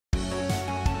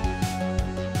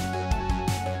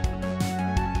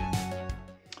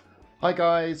Hi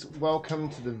guys, welcome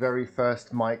to the very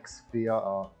first Mike's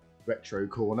VR Retro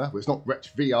Corner. Well, it's not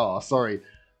VR, sorry.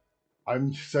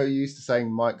 I'm so used to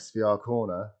saying Mike's VR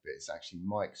Corner, but it's actually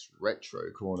Mike's Retro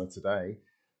Corner today.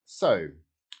 So,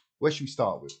 where should we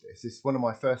start with this? It's one of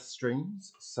my first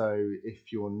streams, so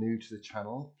if you're new to the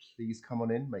channel, please come on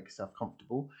in, make yourself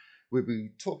comfortable. We'll be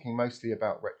talking mostly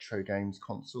about retro games,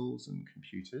 consoles, and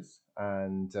computers,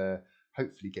 and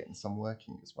hopefully getting some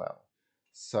working as well.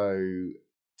 So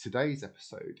today's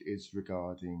episode is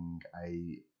regarding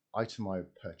a item I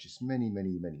purchased many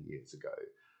years ago.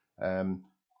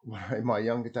 In my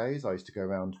younger days, I used to go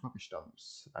around rubbish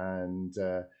dumps and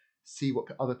see what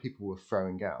other people were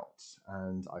throwing out,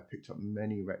 and I picked up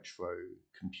many retro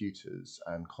computers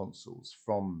and consoles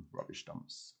from rubbish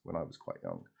dumps when I was quite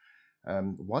young.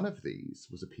 One of these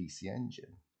was a PC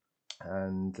Engine,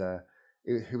 and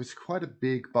it was quite a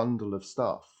big bundle of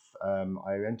stuff.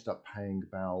 I ended up paying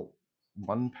about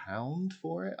 £1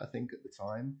 for it, I think, at the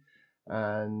time,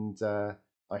 and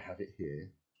I have it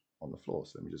here on the floor.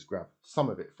 So let me just grab some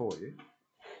of it for you.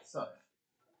 So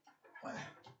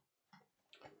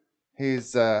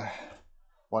here's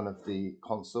one of the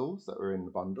consoles that were in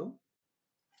the bundle,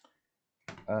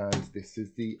 and this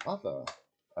is the other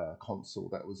console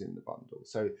that was in the bundle.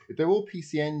 So they're all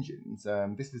PC Engines.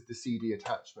 This is the CD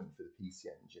attachment for the PC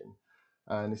Engine,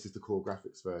 and this is the core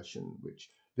graphics version, which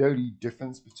the only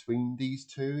difference between these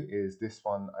two is this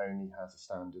one only has a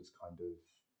standard kind of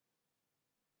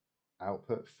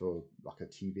output for like a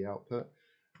TV output,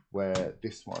 where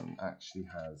this one actually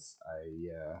has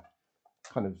a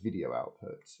kind of video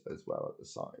output as well at the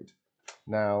side.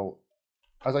 Now,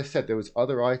 as I said, there was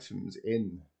other items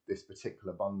in this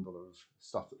particular bundle of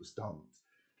stuff that was dumped,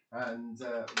 and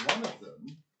one of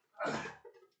them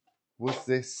was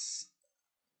this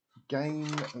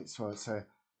game. It's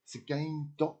a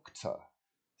game doctor.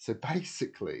 So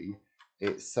basically,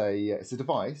 it's a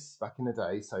device back in the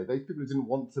day. So those people who didn't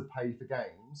want to pay for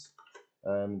games,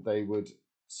 they would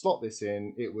slot this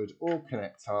in. It would all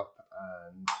connect up,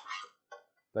 and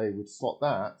they would slot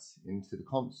that into the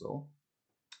console,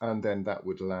 and then that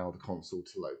would allow the console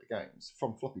to load the games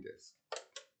from floppy disk,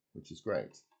 which is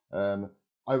great.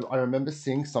 I remember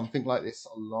seeing something like this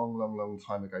a long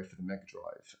time ago for the Mega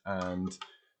Drive, and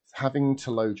having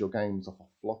to load your games off a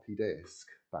floppy disk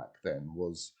back then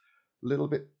was a little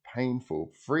bit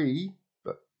painful. Free,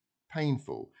 but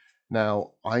painful.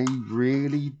 Now, I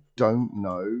really don't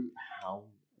know how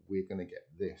we're going to get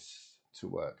this to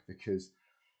work, because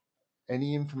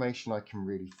any information I can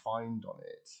really find on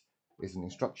it is an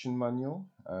instruction manual,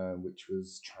 which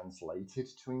was translated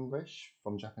to English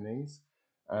from Japanese,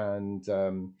 and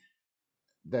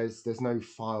there's no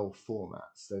file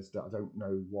formats. I don't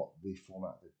know what the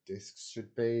format of the discs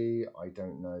should be. I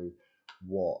don't know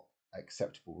what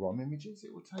acceptable ROM images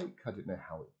it will take. I don't know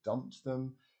how it dumped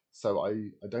them. So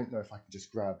I don't know if I can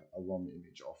just grab a ROM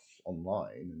image off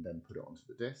online and then put it onto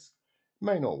the disc.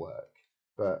 May not work,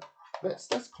 but let's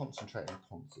concentrate on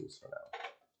consoles for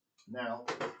now. Now,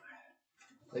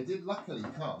 they did luckily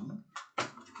come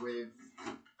with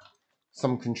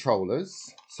some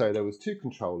controllers. So there was two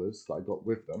controllers that I got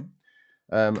with them.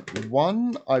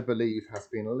 One, I believe, has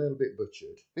been a little bit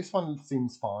butchered. This one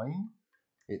seems fine.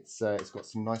 It's got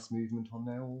some nice movement on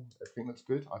there. Everything looks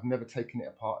good. I've never taken it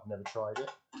apart. I've never tried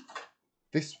it.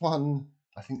 This one,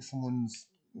 I think someone's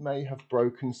may have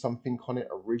broken something on it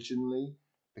originally,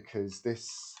 because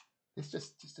this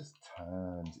just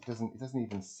turns. It doesn't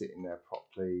even sit in there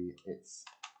properly.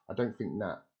 I don't think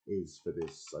that is for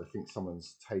this. I think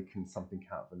someone's taken something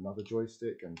out of another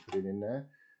joystick and put it in there.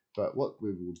 But what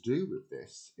we will do with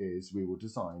this is we will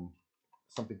design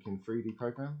something in 3D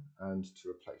program and to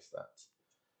replace that.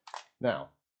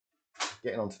 Now,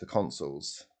 getting onto the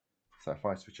consoles. So if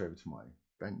I switch over to my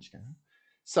bench again.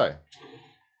 So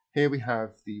here we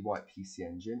have the white PC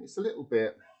Engine. It's a little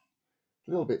bit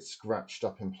scratched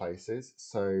up in places.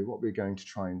 So what we're going to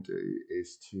try and do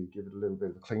is to give it a little bit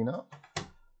of a clean up.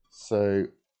 So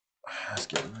let's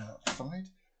get them outside.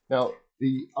 Now,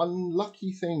 the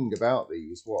unlucky thing about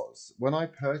these was when I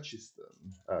purchased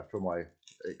them for my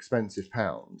expensive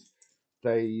 £1,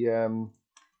 they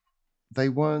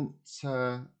weren't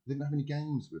didn't have any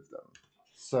games with them.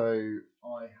 So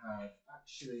I have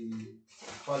actually,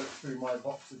 if I look through my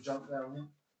box of junk down here,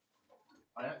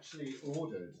 I actually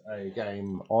ordered a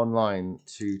game online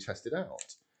to test it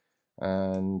out,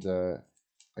 and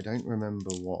I don't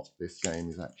remember what this game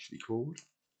is actually called.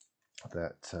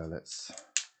 Let's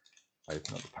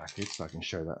open up the package so I can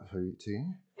show that to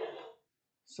you.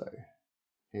 So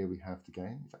here we have the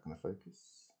game. Is that going to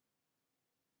focus?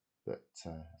 But it's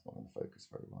not going to focus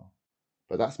very well.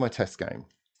 But that's my test game.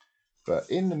 But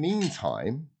in the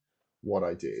meantime, what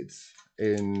I did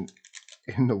in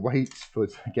the wait for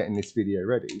getting this video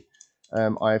ready,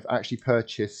 I've actually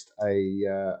purchased an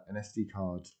SD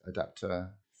card adapter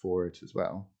for it as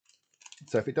well.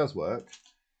 So if it does work,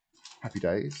 happy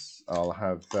days. I'll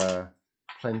have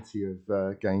plenty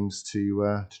of games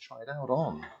to try it out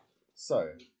on. So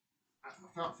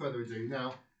without further ado,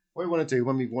 now what we want to do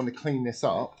when we want to clean this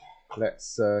up,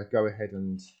 let's go ahead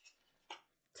and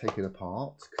take it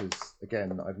apart, because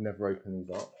again, I've never opened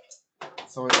these up.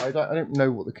 So I don't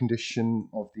know what the condition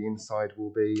of the inside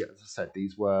will be. As I said,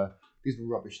 these were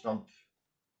rubbish dump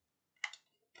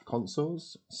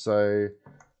consoles. So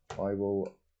I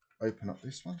will open up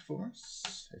this one for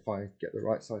us. If I get the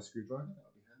right size screwdriver,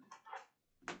 that'll be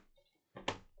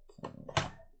handy. So,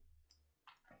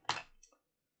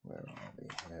 where are we?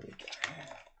 There we go.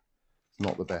 It's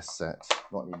not the best set,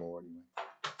 not anymore anyway.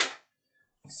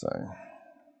 So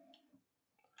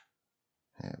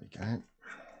there we go.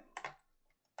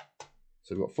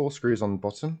 So we've got 4 screws on the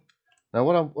bottom. Now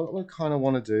what I kind of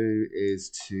want to do is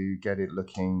to get it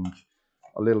looking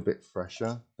a little bit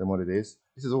fresher than what it is.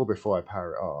 This is all before I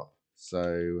power it up.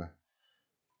 So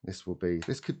this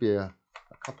could be a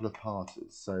couple of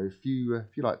parters. So if you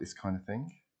like this kind of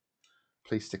thing,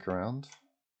 please stick around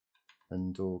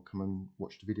or come and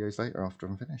watch the videos later after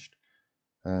I'm finished.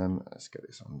 Let's get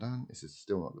this undone. This is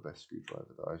still not the best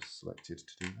screwdriver that I've selected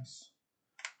to do this.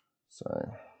 So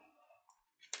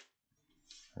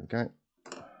there we go.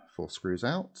 4 screws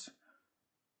out.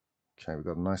 Okay, we've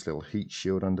got a nice little heat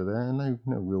shield under there. No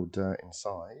real dirt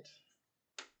inside.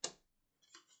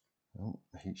 Oh,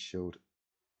 the heat shield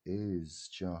is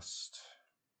just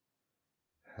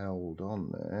held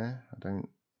on there. I don't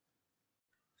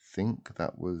think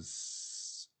that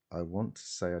was, I want to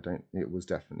say it was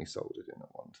definitely soldered in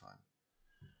at one time.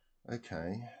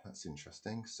 Okay, that's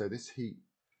interesting. So this heat,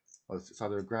 it's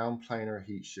either a ground plane or a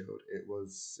heat shield. It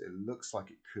looks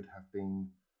like it could have been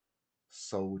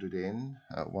soldered in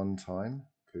at one time,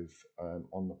 because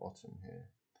on the bottom here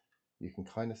you can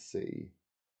kind of see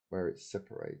where it's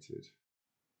separated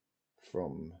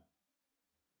from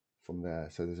there.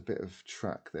 So there's a bit of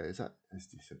track there. Is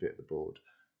this a bit of the board?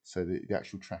 So the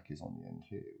actual track is on the end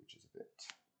here, which is a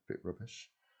bit rubbish.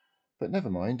 But never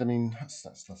mind. I mean, that's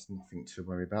nothing to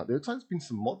worry about. There looks like there's been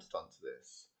some mods done to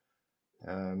this.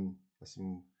 There's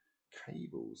some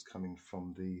cables coming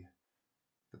from the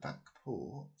back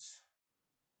ports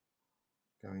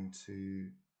going to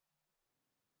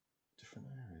different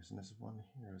areas, and there's one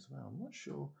here as well. I'm not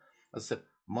sure. As I said,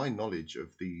 my knowledge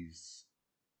of these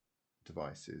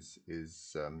devices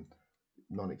is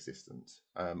non-existent.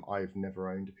 I've never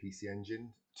owned a PC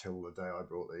Engine till the day I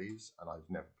brought these, and I've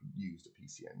never used a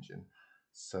PC Engine.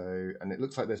 So, and it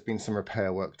looks like there's been some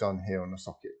repair work done here on the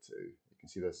socket too. You can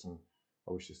see there's some,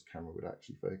 I wish this camera would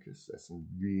actually focus, there's some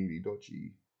really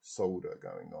dodgy solder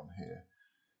going on here.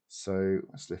 So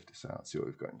let's lift this out, see what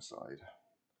we've got inside.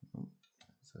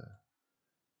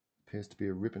 Appears to be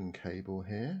a ribbon cable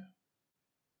here.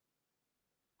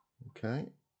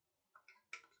 Okay.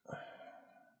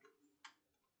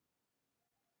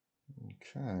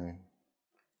 Okay.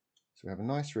 So we have a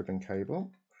nice ribbon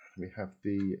cable. We have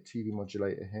the TV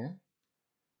modulator here.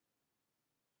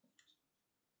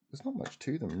 There's not much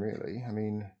to them really. I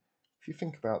mean, if you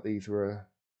think about these were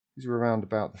around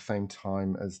about the same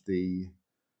time as the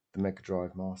Mega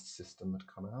Drive Master System had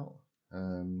come out.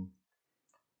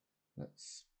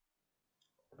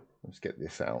 Let's get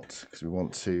this out because we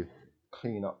want to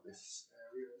clean up this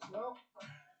area as well.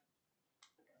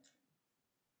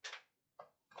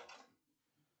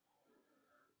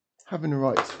 Having the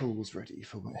right tools ready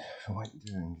for what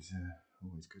you're doing is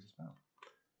always good as well.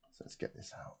 So let's get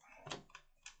this out.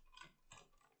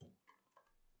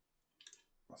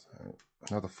 So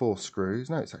another 4 screws.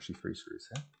 No, it's actually 3 screws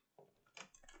here.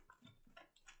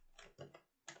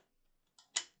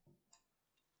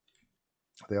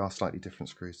 They are slightly different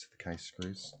screws to the case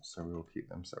screws, so we will keep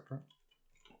them separate.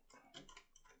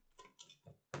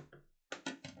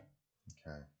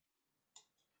 Okay.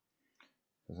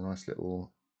 There's a nice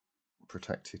little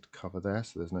protected cover there,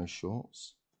 so there's no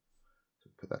shorts. So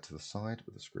put that to the side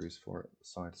with the screws for it at the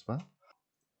side as well.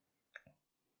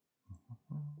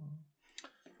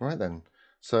 Right then,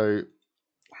 so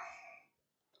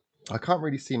I can't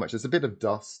really see much. There's a bit of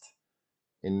dust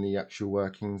in the actual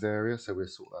workings area, so we'll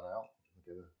sort that out.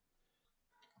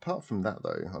 Apart from that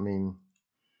though, I mean,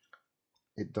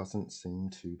 it doesn't seem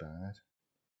too bad.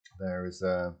 There is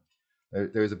a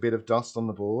bit of dust on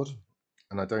the board,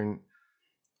 and I don't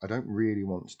really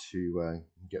want to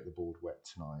get the board wet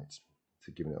tonight to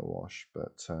give it a wash,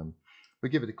 but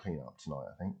we'll give it a clean up tonight,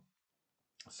 I think.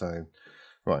 So,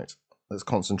 right, let's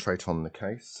concentrate on the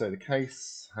case. So the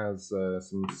case has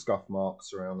some scuff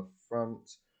marks around the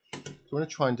front. So what I'm going to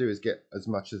try and do is get as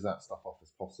much of that stuff off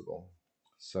as possible.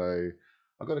 So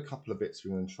I've got a couple of bits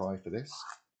we're going to try for this.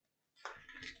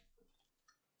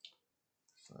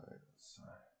 So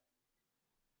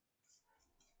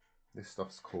this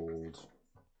stuff's called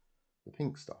the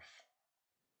pink stuff.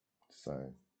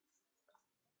 So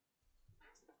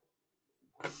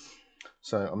I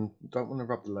don't want to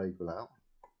rub the label out.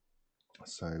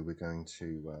 So we're going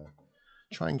to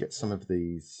try and get some of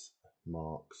these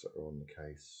marks that are on the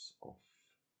case off.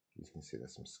 You can see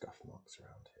there's some scuff marks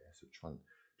around here. So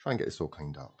try and get this all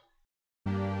cleaned up.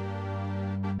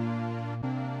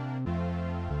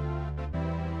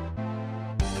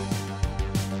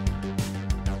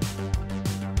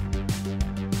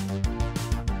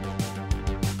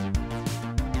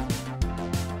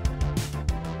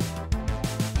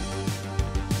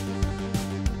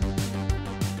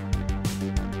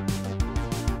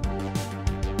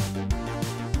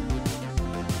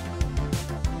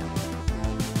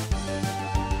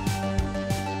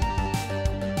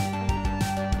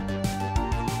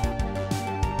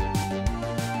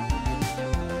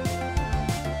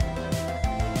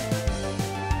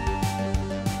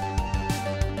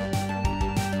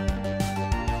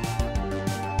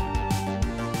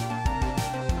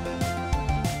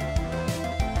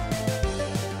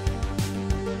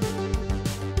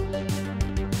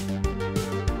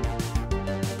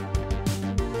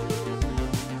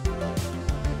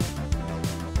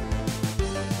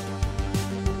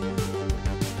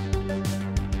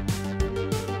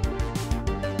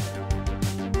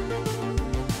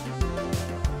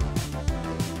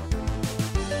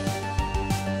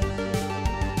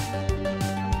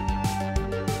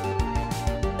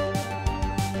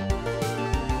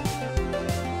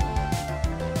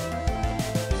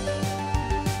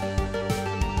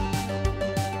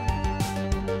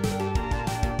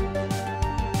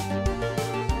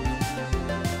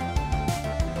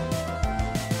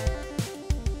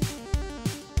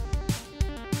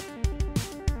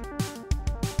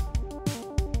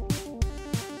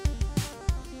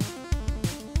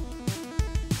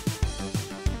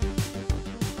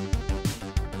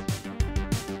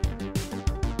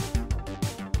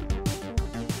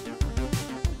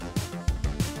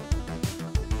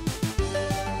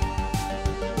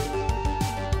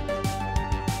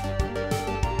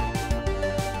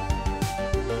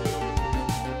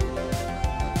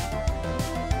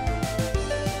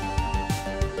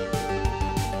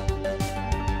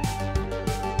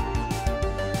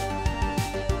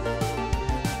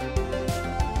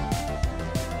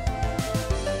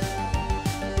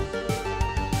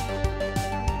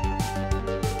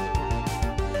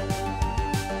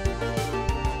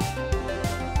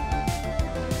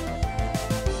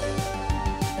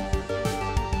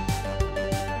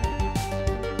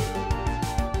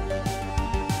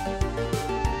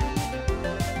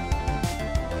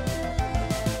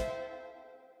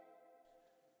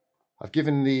 I've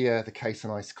given the case a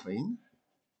nice clean.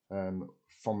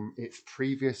 From its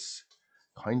previous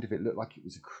it looked like it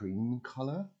was a cream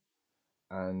colour,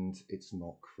 and it's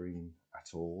not cream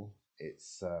at all.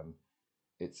 It's a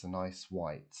nice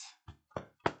white.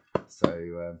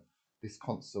 So this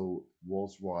console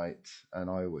was white, and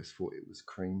I always thought it was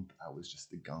cream. That was just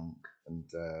the gunk and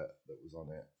that was on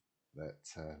it.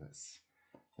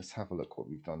 Let's have a look what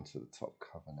we've done to the top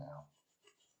cover now.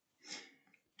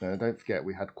 Now, don't forget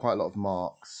we had quite a lot of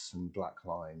marks and black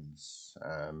lines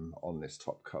on this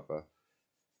top cover,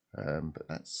 but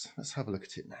let's have a look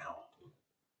at it now.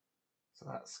 So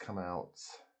that's come out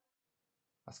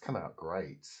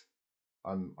great.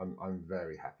 I'm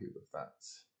very happy with that.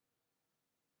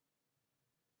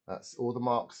 That's all the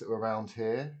marks that were around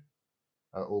here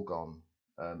are all gone,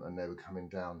 and they were coming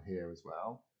down here as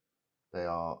well. They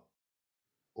are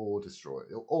all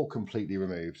destroyed, all completely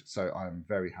removed. So I'm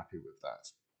very happy with that.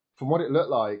 From what it looked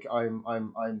like,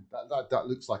 that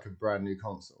looks like a brand new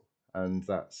console, and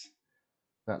that's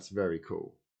very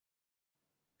cool.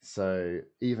 So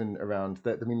even around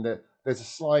that, I mean, there's a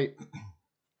slight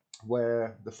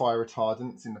where the fire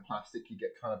retardants in the plastic, you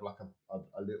get kind of like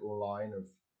a little line of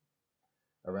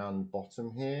around the bottom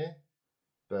here,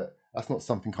 but that's not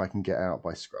something I can get out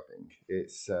by scrubbing.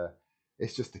 It's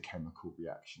just a chemical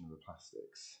reaction of the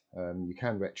plastics. You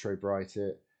can retro bright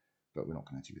it, but we're not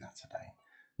going to do that today.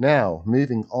 Now,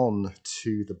 moving on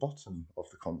to the bottom of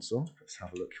the console, let's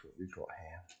have a look at what we've got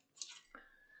here.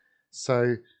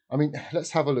 So, I mean, let's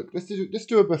have a look. Let's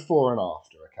do a before and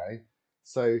after, okay?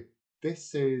 So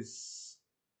this is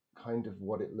kind of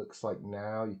what it looks like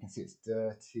now. You can see it's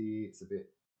dirty, it's a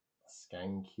bit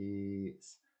skanky,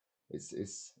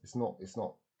 it's not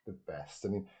the best. I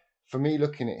mean, for me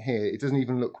looking at here, it doesn't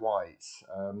even look white.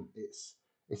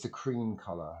 It's a cream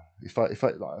color.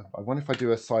 I wonder if I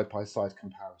do a side by side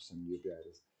comparison, you'll be able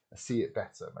to see it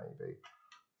better maybe.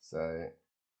 So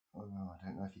oh, I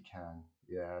don't know if you can.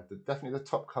 Yeah, definitely the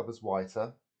top cover's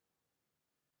whiter,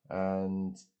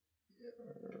 and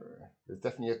there's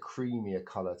definitely a creamier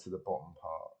color to the bottom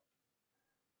part.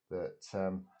 But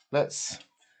let's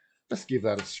give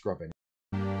that a scrubbing.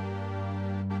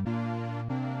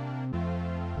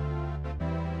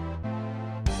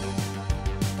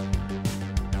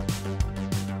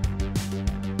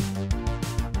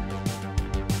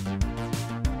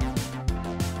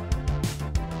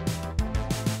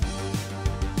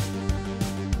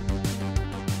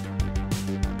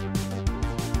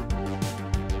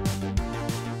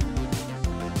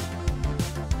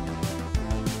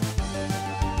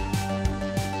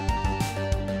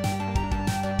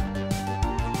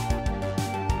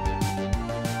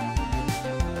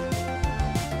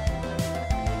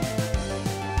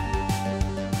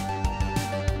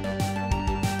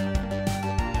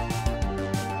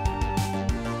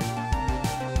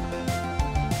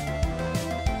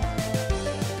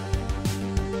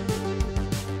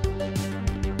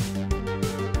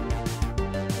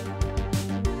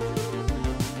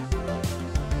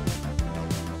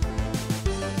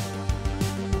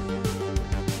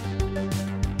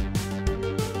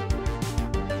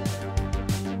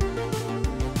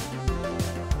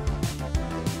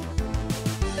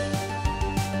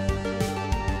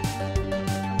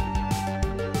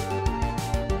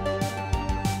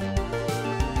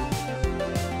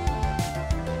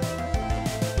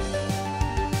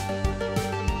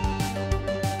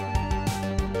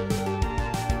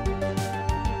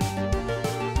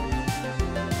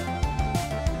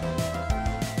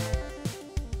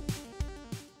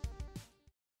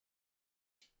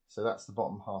 So that's the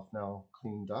bottom half now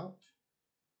cleaned up.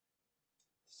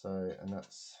 So, and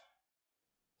it's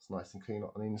nice and clean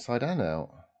on the inside and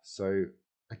out. So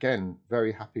again,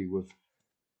 very happy with,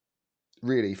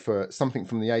 really, for something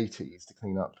from the 80s to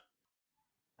clean up.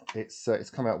 It's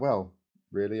come out well,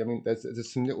 really. I mean,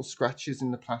 there's some little scratches in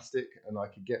the plastic, and I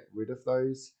could get rid of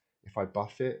those if I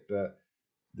buff it, but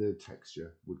the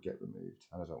texture would get removed,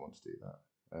 and I don't want to do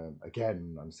that.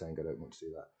 Again, I'm saying I don't want to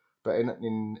do that. But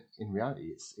in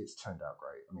reality, it's turned out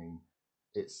great. I mean,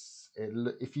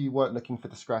 if you weren't looking for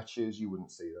the scratches, you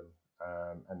wouldn't see them,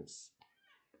 and it's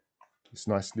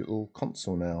nice little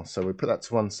console now. So we put that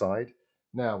to one side.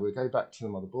 Now we'll go back to the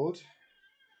motherboard.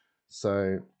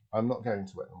 So I'm not going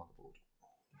to wet the motherboard.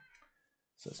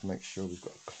 So let's make sure we've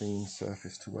got a clean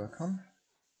surface to work on.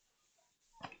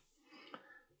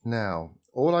 Now,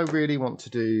 all I really want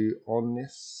to do on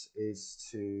this is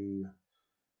to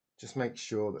just make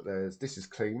sure that this is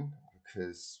clean,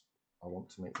 because I want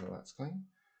to make sure that's clean.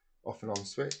 Off and on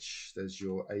switch, there's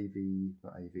your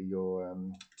your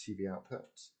TV output,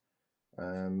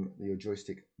 your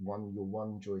joystick, your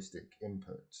one joystick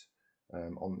input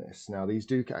on this. Now, these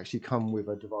do actually come with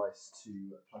a device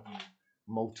to plug in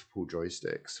multiple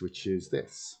joysticks, which is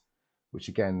this, which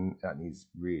again, that needs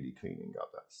really cleaning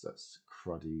up. That's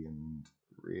cruddy and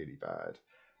really bad.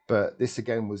 But this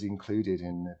again was included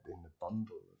in the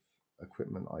bundle of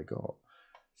equipment I got.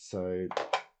 So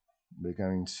we're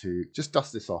going to just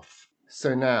dust this off.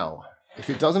 So now, if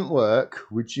it doesn't work,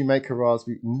 would you make a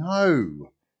Raspberry? No,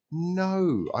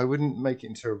 I wouldn't make it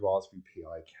into a Raspberry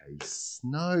Pi case.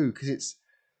 No, because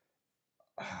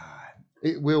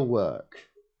it will work.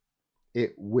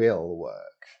 It will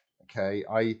work. Okay,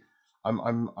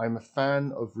 I'm a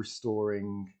fan of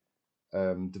restoring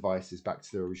devices back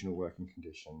to their original working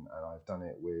condition, and I've done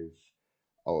it with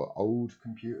old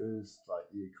computers like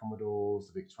the Commodores,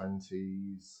 the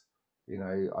VIC-20s. You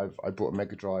know, I bought a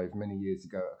Mega Drive many years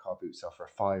ago at a car boot sale for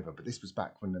a £5, but this was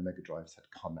back when the Mega Drives had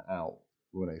come out,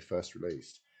 when they first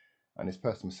released, and this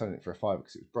person was selling it for a £5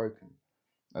 because it was broken.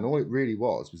 And all it really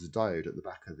was a diode at the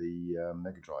back of the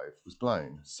Mega Drive was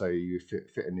blown. So you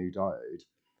fit a new diode,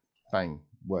 bang,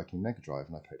 working Mega Drive,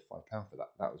 and I paid £5 for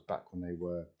that. That was back when they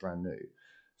were brand new.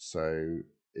 So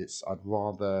I'd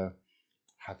rather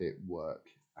have it work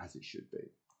as it should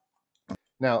be.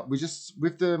 Now, with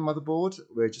the motherboard,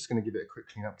 we're just going to give it a quick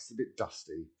clean up. It's a bit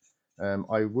dusty.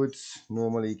 I would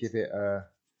normally give it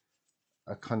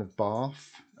a kind of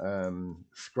bath,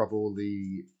 scrub all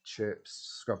the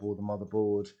chips, scrub all the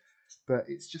motherboard, but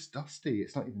it's just dusty.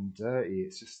 It's not even dirty.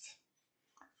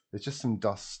 There's just some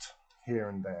dust here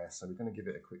and there. So we're going to give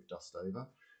it a quick dust over.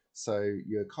 So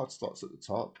your card slots at the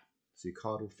top. So your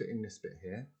card will fit in this bit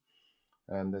here.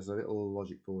 And there's a little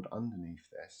logic board underneath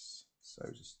this. So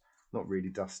just Not really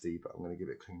dusty, but I'm going to give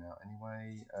it a clean out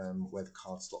anyway. Where the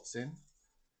card slots in,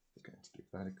 we're going to give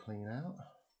that a clean out.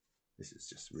 This is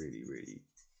just really, really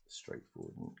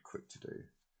straightforward and quick to do.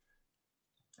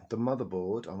 The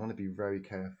motherboard, I want to be very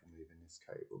careful moving this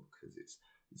cable because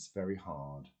it's very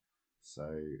hard. So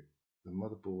the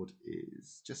motherboard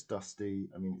is just dusty.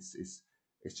 I mean,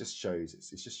 it just shows it's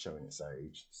just showing its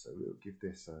age. So we'll give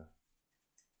this a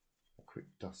quick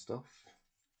dust off.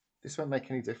 This won't make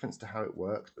any difference to how it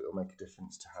works, but it'll make a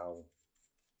difference to how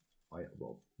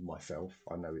myself,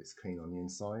 I know it's clean on the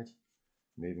inside.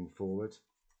 Moving forward,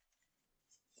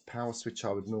 power switch,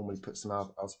 I would normally put some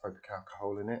isopropyl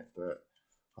alcohol in it, but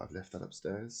I've left that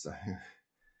upstairs, so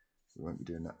we won't be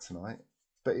doing that tonight.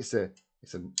 But it's a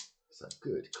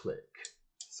good click,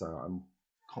 so I'm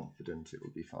confident it will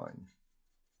be fine.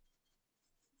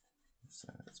 So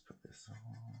let's put this on.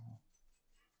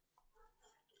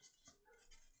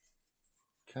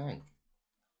 Okay.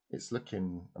 It's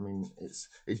looking, I mean,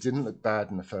 it didn't look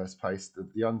bad in the first place.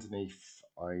 The underneath,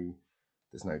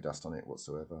 there's no dust on it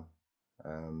whatsoever.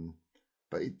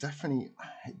 But it definitely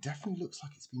looks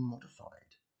like it's been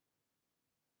modified.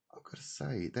 I've got to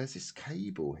say, there's this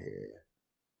cable here.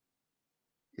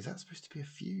 Is that supposed to be a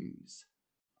fuse?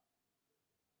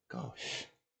 Gosh,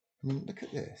 I mean, look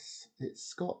at this.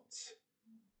 It's got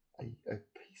a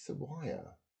piece of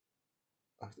wire.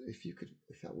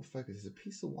 If that will focus, there's a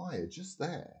piece of wire just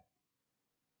there.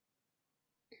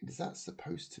 Is that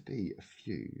supposed to be a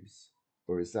fuse?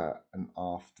 Or is that an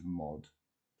after mod?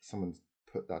 Someone's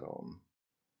put that on.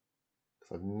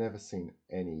 Because I've never seen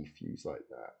any fuse like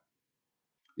that.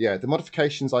 Yeah, the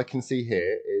modifications I can see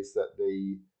here is that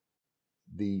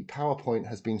the power point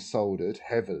has been soldered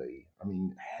heavily. I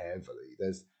mean, heavily.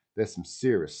 There's some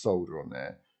serious solder on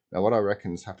there. Now, what I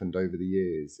reckon has happened over the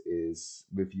years is,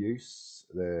 with use,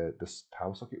 the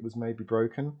power socket was maybe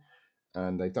broken,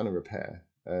 and they've done a repair.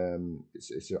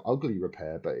 It's an ugly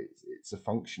repair, but it's a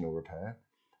functional repair.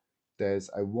 There's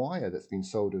a wire that's been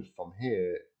soldered from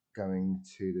here going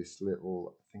to this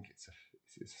little, I think it's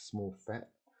a small FET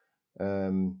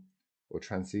or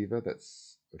transceiver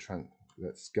that's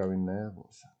going there. What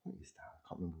is that? I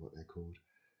can't remember what they're called,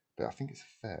 but I think it's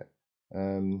a FET.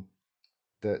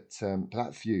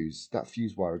 That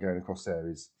fuse wire going across there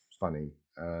is funny.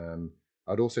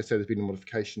 I'd also say there's been a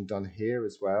modification done here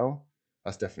as well.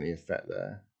 That's definitely a FET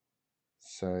there.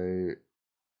 So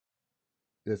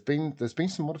there's been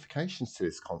some modifications to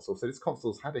this console. So this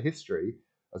console's had a history,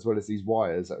 as well as these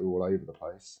wires that are all over the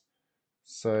place.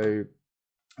 So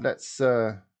let's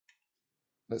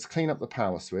clean up the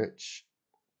power switch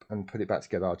and put it back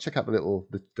together. I'll check out the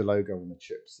logo on the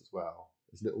chips as well.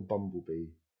 There's a little bumblebee.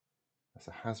 That's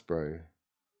a Hasbro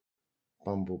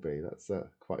bumblebee. That's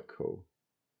quite cool.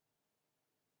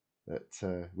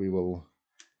 That we will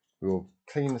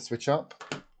clean the switch up,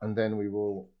 and then we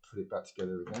will put it back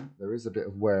together again. There is a bit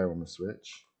of wear on the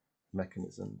switch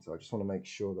mechanism, so I just want to make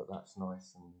sure that that's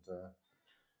nice and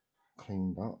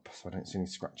cleaned up, so I don't see any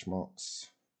scratch marks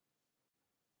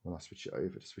when I switch it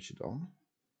over to switch it on.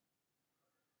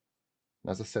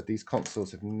 And as I said, these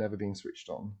consoles have never been switched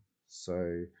on,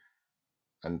 so,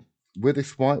 and with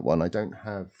this white one, I don't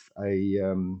have a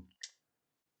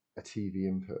TV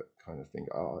input kind of thing,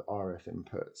 RF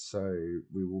input, so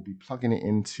we will be plugging it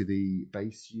into the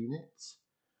base unit,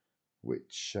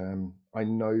 which I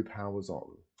know powers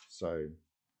on, so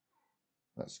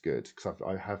that's good, because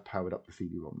I have powered up the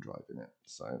CD-ROM drive in it.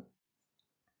 So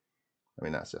I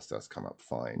mean, that's come up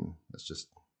fine. I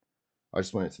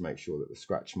just wanted to make sure that the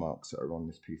scratch marks that are on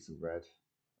this piece of red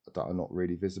that are not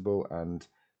really visible, and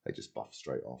they just buff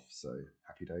straight off, so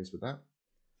happy days with that.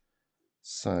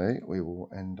 So we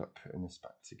will end up putting this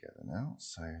back together now.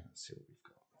 So let's see what we've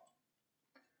got.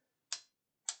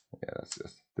 Yeah, that's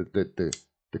just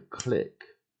the click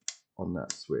on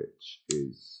that switch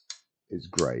is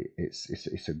great.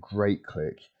 It's a great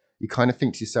click. You kind of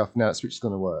think to yourself, now that switch is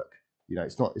going to work. You know,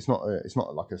 it's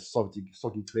not like a soggy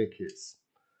click. It's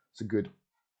a good.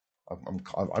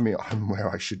 I'm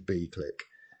where I should be click.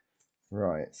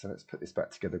 Right. So let's put this back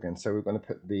together again. So we're going to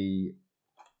put the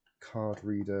card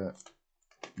reader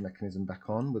mechanism back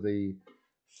on with the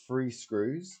 3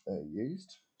 screws that are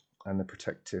used and the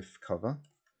protective cover.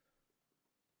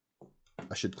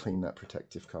 I should clean that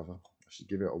protective cover. I should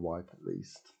give it a wipe at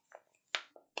least,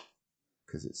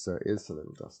 because it is a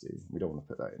little dusty. We don't want to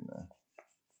put that in there.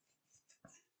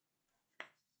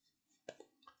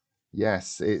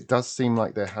 Yes, it does seem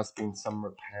like there has been some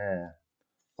repair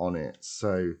on it.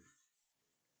 So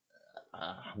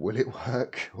will it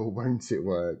work or won't it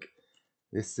work?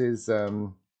 This is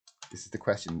the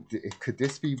question. Could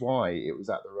this be why it was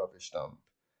at the rubbish dump?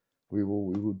 we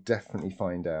will definitely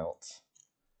find out.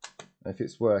 If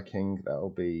it's working, that'll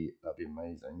be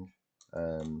amazing.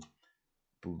 And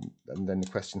then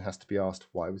the question has to be asked,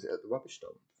 why was it at the rubbish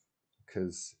dump?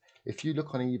 Because if you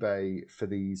look on eBay for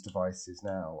these devices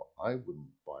now, I wouldn't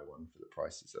buy one for the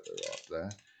prices that are up there.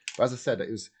 But as I said, it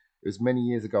was many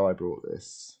years ago I brought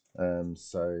this,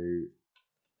 so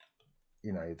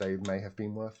you know, they may have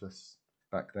been worthless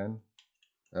back then.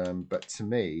 But to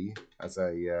me, as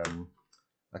a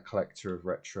collector of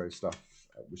retro stuff,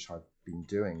 which I've been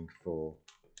doing for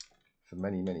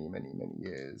many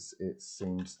years, it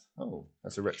seems, oh,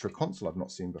 that's a retro console I've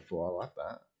not seen before. I like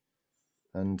that.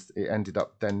 And it ended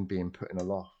up then being put in a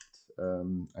loft,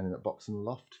 and in a box in a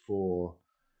loft for,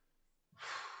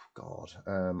 God,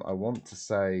 I want to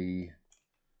say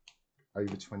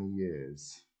over 20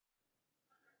 years.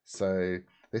 So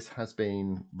this has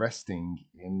been resting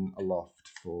in a loft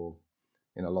for,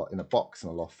 in a box in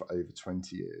a loft for over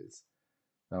 20 years.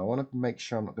 Now I want to make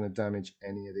sure I'm not going to damage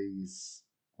any of these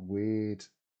weird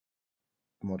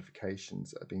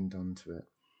modifications that have been done to it.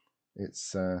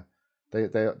 It's I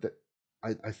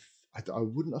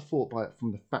wouldn't have thought by it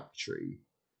from the factory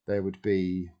there would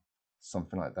be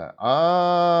something like that.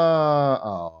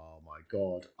 Oh my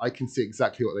God, I can see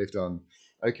exactly what they've done.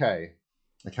 Okay,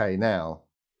 now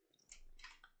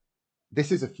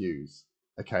this is a fuse.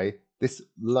 Okay, this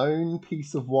lone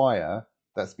piece of wire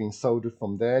that's been soldered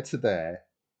from there to there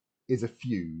is a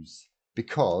fuse,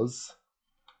 because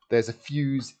there's a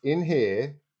fuse in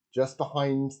here just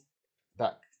behind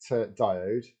that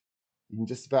diode. You can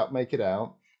just about make it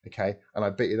out. Okay, and I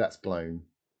bet you that's blown.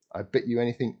 I bet you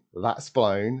anything that's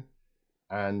blown.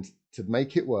 And to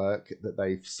make it work, that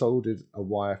they've soldered a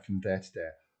wire from there to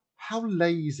there. How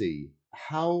lazy!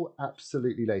 How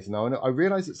absolutely lazy! Now I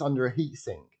realize it's under a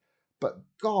heatsink, but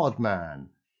God,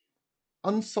 man,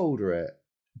 unsolder it,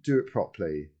 do it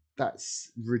properly.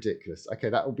 That's ridiculous. Okay,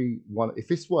 that will be one. If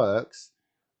this works,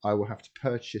 I will have to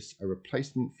purchase a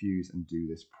replacement fuse and do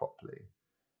this properly.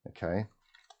 Okay,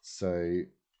 so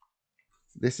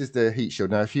this is the heat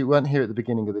shield. Now, if you weren't here at the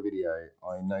beginning of the video,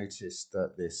 I noticed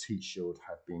that this heat shield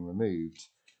had been removed,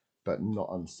 but not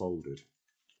unsoldered.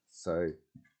 So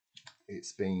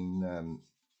it's been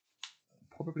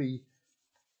probably,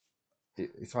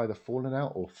 it's either fallen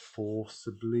out or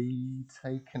forcibly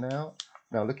taken out.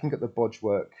 Now, looking at the bodge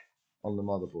work on the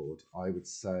motherboard, I would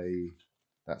say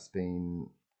that's been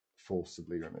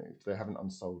forcibly removed. They haven't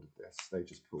unsoldered this, they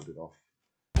just pulled it off.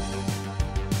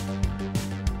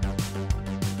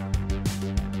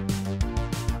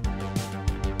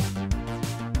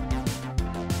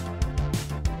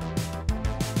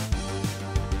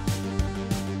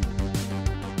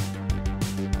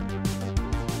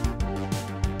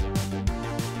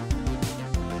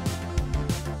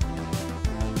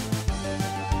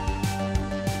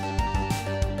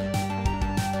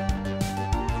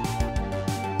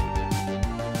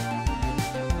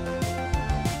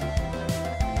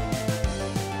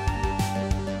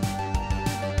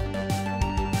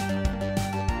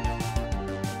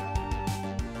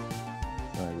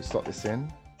 Slot this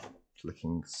in. It's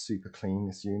looking super clean,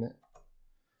 this unit.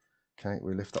 Okay,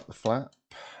 we lift up the flap.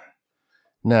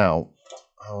 Now,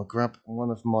 I'll grab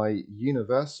one of my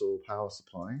universal power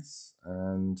supplies,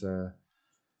 and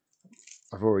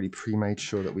I've already pre-made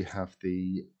sure that we have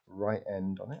the right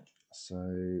end on it. So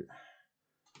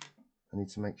I need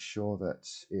to make sure that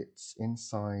it's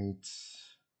inside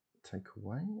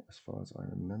takeaway, as far as I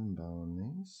remember on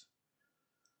these.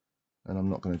 And I'm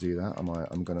not going to do that.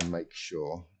 I'm going to make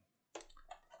sure.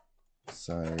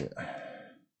 So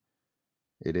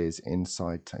it is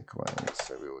inside takeaway,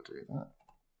 so we will do that.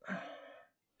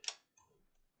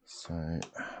 So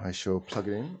I shall plug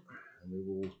it in, and we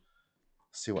will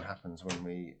see what happens when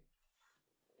we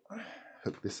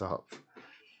hook this up.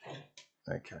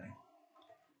 Okay.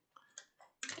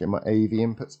 Get my AV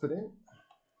inputs put in.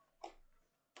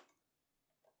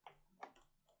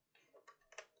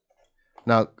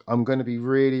 Now, I'm going to be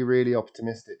really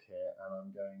optimistic here, and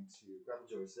I'm going to grab a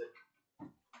joystick.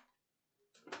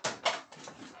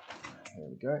 Here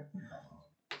we go.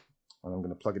 And I'm going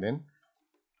to plug it in.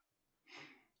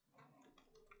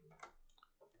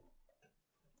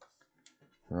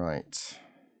 Right.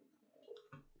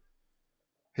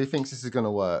 Who thinks this is going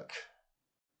to work?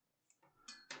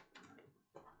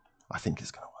 I think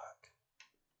it's going to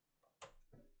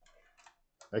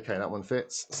work. Okay, that one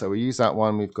fits. So we use that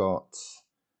one. We've got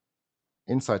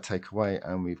inside takeaway,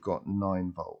 and we've got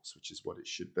 9 volts, which is what it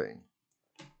should be.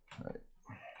 Right.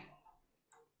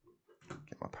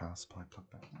 Get my power supply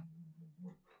plugged back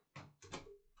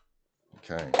in.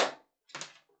 Okay.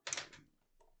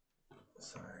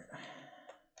 So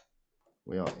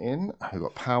We are in. We've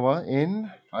got power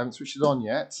in. I haven't switched it on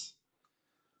yet,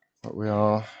 but we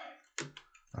are.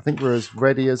 I think we're as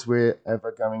ready as we're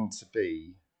ever going to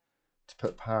be to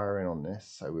put power in on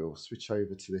this. So we'll switch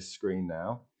over to this screen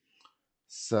now.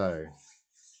 So,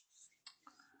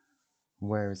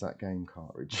 where is that game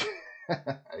cartridge?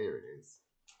 Here it is.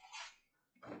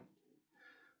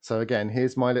 So again,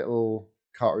 here's my little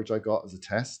cartridge I got as a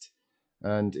test.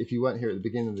 And if you weren't here at the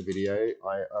beginning of the video,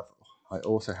 I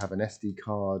also have an SD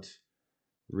card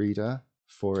reader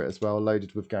for it as well,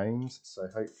 loaded with games. So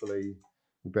hopefully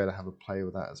we better have a play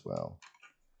with that as well.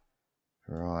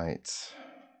 Right. So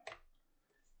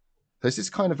this is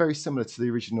kind of very similar to the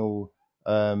original.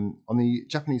 On the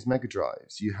Japanese Mega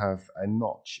Drives, you have a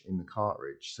notch in the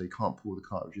cartridge, so you can't pull the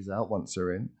cartridges out once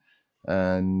they're in.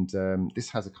 And this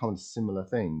has a kind of similar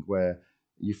thing where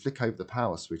you flick over the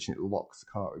power switch and it locks the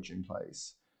cartridge in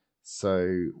place.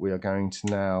 So we are going to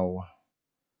now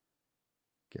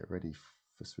get ready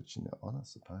for switching it on, I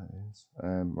suppose.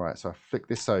 Right, so I flick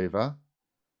this over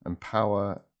and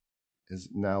power is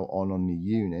now on the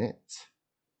unit.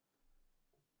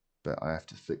 But I have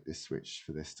to flick this switch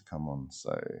for this to come on.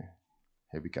 So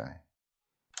here we go.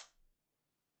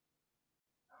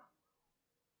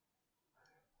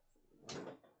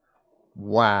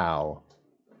 Wow.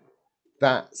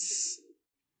 That's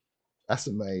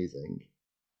amazing.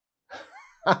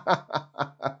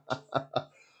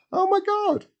 Oh my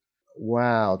God.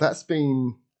 Wow. That's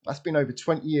been over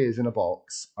 20 years in a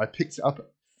box. I picked it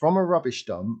up from a rubbish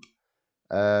dump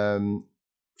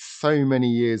so many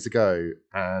years ago,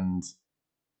 and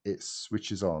it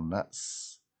switches on.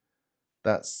 That's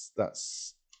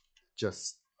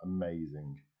just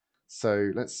amazing.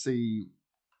 So let's see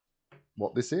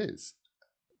what this is.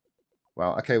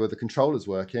 Wow, okay, well the controller's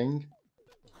working.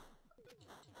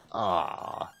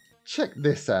 Ah, check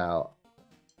this out.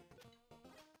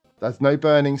 There's no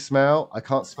burning smell. I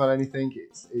can't smell anything.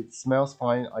 It smells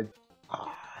fine.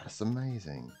 That's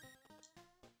amazing.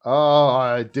 Oh,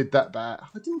 I did that bad.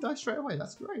 I didn't die straight away.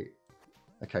 That's great.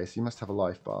 Okay, so you must have a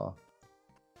life bar.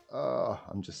 Oh,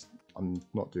 I'm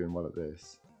not doing well at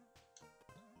this.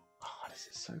 Oh, this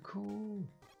is so cool.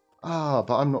 Ah,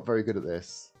 but I'm not very good at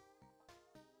this.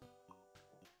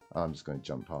 I'm just going to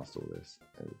jump past all this.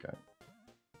 There we go.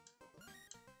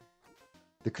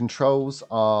 The controls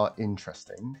are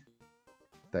interesting.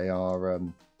 They are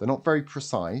they're not very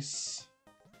precise.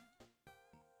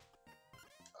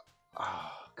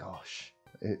 Oh gosh,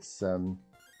 it's kind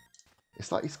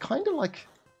of like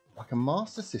a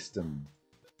Master System,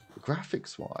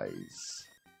 graphics wise.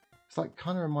 It's like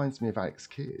kind of reminds me of Alex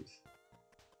Kidd.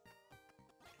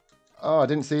 Oh, I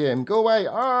didn't see him. Go away!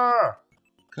 Ah!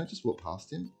 Can I just walk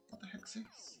past him? What the heck's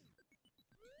this?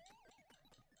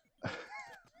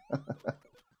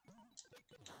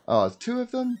 Oh, there's two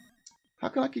of them? How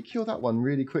can I kill that one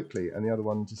really quickly and the other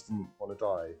one just didn't want to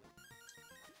die?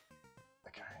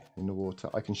 Okay, in the water.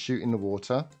 I can shoot in the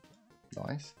water.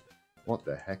 Nice. What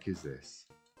the heck is this?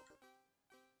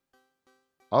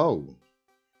 Oh.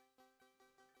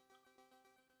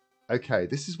 Okay,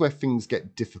 this is where things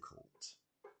get difficult.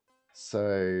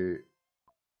 So,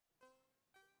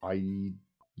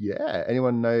 yeah,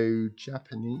 anyone know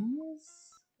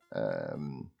Japanese?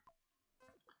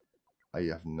 I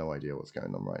have no idea what's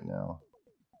going on right now.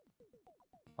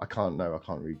 I can't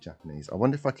read Japanese. I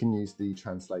wonder if I can use the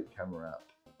Translate Camera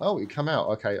app. Oh, it come out.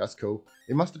 Okay, that's cool.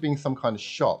 It must have been some kind of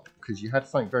shop because you had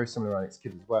something very similar to Alex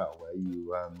Kidd as well, where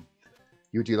you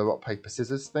would do the rock paper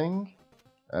scissors thing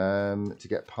to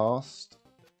get past.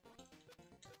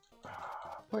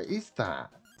 What is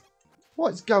that?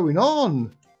 What's going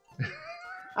on?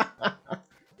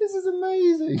 This is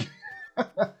amazing.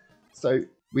 So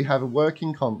we have a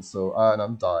working console, and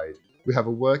I'm died. We have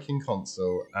a working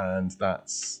console, and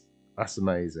that's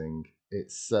amazing.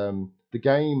 It's the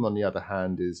game, on the other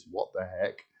hand, is what the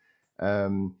heck.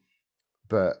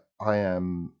 But I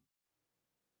am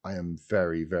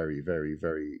very, very, very,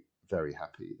 very, very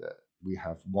happy that we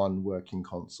have one working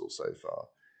console so far.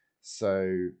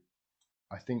 So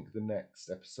I think the next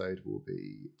episode will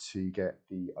be to get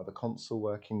the other console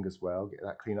working as well, get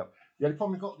that clean up. The only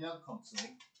problem we've got with the other console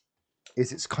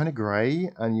is it's kind of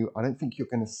grey, and I don't think you're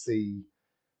going to see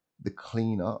the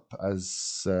cleanup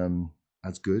as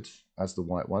good as the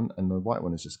white one, and the white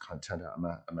one has just kind of turned out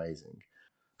amazing.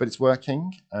 But it's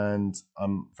working, and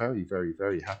I'm very, very,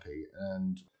 very happy.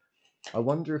 And I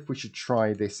wonder if we should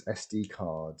try this SD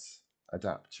card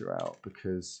adapter out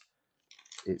because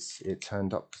it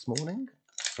turned up this morning.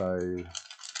 So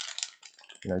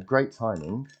great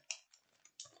timing.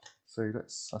 So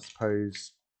let's, I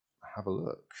suppose, have a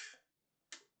look.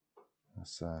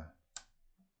 Let's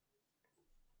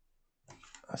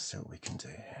Let's see what we can do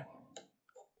here.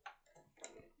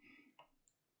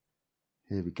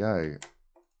 Here we go.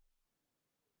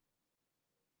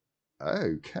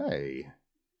 Okay.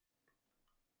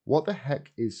 What the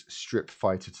heck is Strip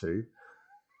Fighter 2?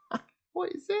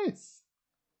 What is this?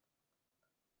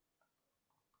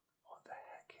 What the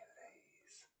heck are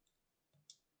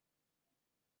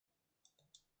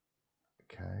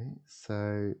these? Okay,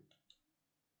 so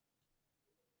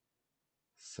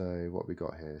what we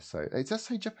got here? So it does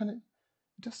say Japan. It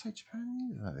does say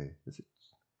Japanese though. Is it?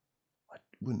 I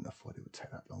wouldn't have thought it would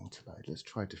take that long to load. Let's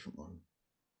try a different one.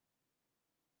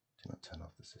 Do not turn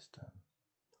off the system.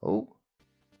 Oh.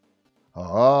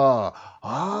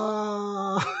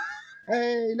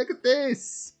 Hey, look at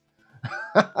this.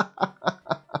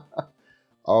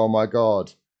 Oh my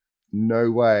god.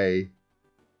 No way.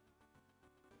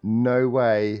 No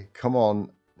way. Come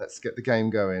on. Let's get the game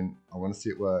going. I want to see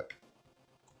it work.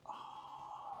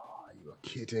 Oh, you are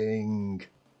kidding.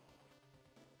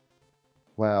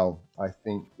 Well, I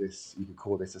think this, you could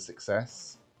call this a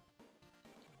success.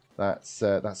 That's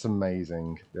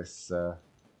amazing. This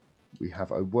we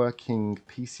have a working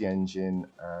PC Engine,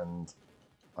 and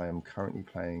I am currently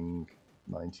playing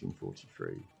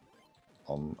 1943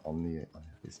 on the.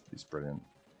 It's brilliant.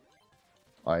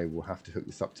 I will have to hook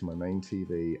this up to my main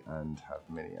TV and have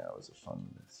many hours of fun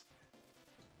with this.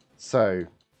 So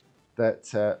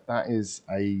that is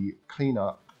a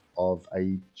cleanup of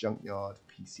a junkyard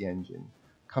PC Engine.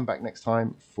 Come back next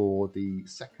time for the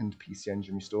second PC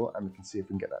Engine restore, and we can see if we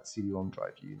can get that CD-ROM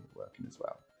drive unit working as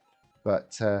well.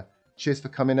 But cheers for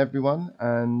coming, everyone,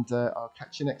 and I'll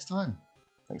catch you next time.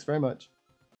 Thanks very much.